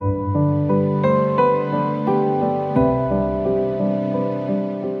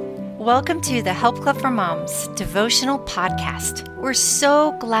Welcome to the Help Club for Moms devotional podcast. We're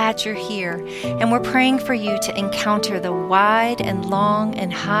so glad you're here, and we're praying for you to encounter the wide and long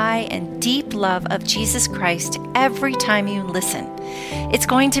and high and deep love of Jesus Christ every time you listen. It's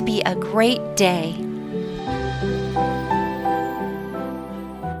going to be a great day.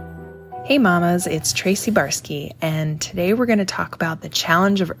 Hey mamas, it's Tracy Barsky, and today we're going to talk about the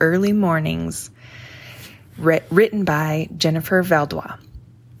challenge of early mornings, written by Jennifer Valdois.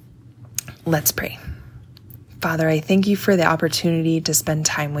 Let's pray. Father, I thank you for the opportunity to spend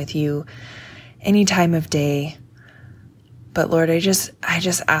time with you any time of day. But Lord, I just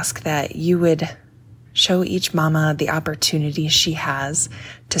ask that you would show each mama the opportunity she has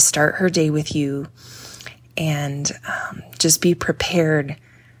to start her day with you and just be prepared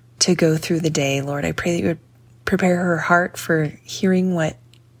to go through the day. Lord, I pray that you would prepare her heart for hearing what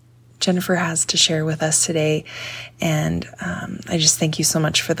Jennifer has to share with us today. And I just thank you so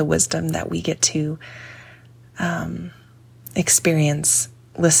much for the wisdom that we get to experience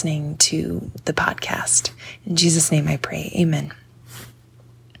listening to the podcast. In Jesus' name I pray, amen.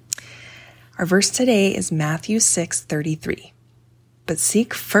 Our verse today is Matthew 6:33. But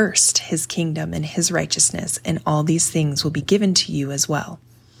seek first his kingdom and his righteousness, and all these things will be given to you as well.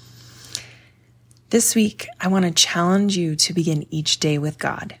 This week, I want to challenge you to begin each day with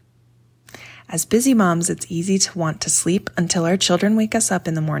God. As busy moms, it's easy to want to sleep until our children wake us up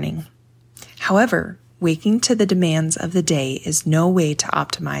in the morning. However, waking to the demands of the day is no way to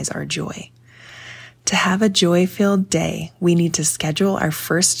optimize our joy. To have a joy-filled day, we need to schedule our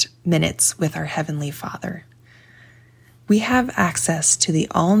first minutes with our Heavenly Father. We have access to the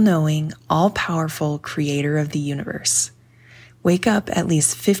all-knowing, all-powerful Creator of the universe. Wake up at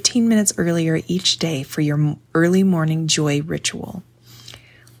least 15 minutes earlier each day for your early morning joy ritual.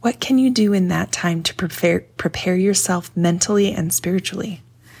 What can you do in that time to prepare yourself mentally and spiritually?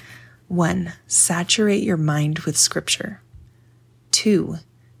 1. Saturate your mind with Scripture. 2.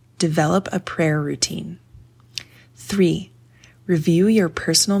 Develop a prayer routine. 3. Review your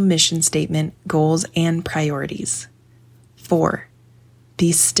personal mission statement, goals, and priorities. 4.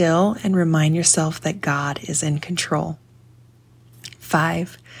 Be still and remind yourself that God is in control.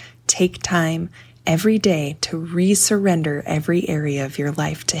 5. Take time every day to resurrender every area of your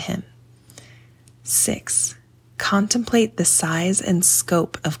life to Him. 6. Contemplate the size and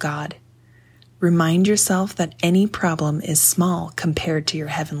scope of God. Remind yourself that any problem is small compared to your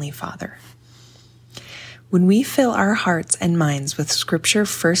Heavenly Father. When we fill our hearts and minds with Scripture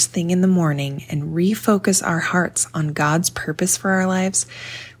first thing in the morning and refocus our hearts on God's purpose for our lives,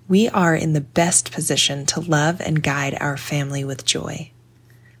 we are in the best position to love and guide our family with joy.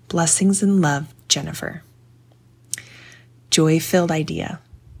 Blessings and love, Jennifer. Joy-filled idea.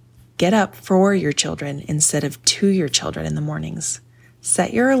 Get up for your children instead of to your children in the mornings.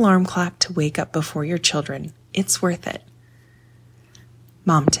 Set your alarm clock to wake up before your children. It's worth it.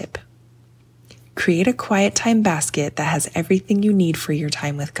 Mom tip. Create a quiet time basket that has everything you need for your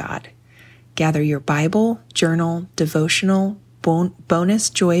time with God. Gather your Bible, journal, devotional, bonus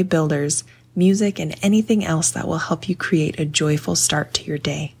joy builders, music, and anything else that will help you create a joyful start to your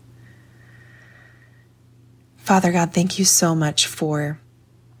day. Father God, thank you so much for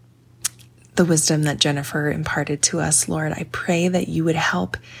the wisdom that Jennifer imparted to us, Lord. I pray that you would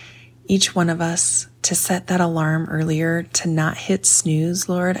help each one of us to set that alarm earlier, to not hit snooze,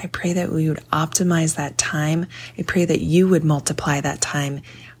 Lord. I pray that we would optimize that time. I pray that you would multiply that time,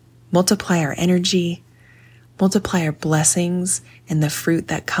 multiply our energy, multiply our blessings and the fruit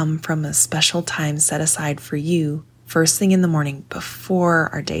that come from a special time set aside for you first thing in the morning before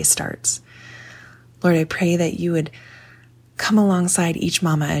our day starts. Lord, I pray that you would come alongside each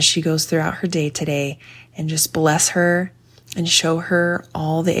mama as she goes throughout her day today and just bless her and show her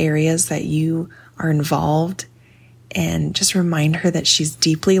all the areas that you are involved and just remind her that she's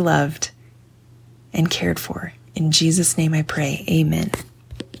deeply loved and cared for. In Jesus' name I pray, amen.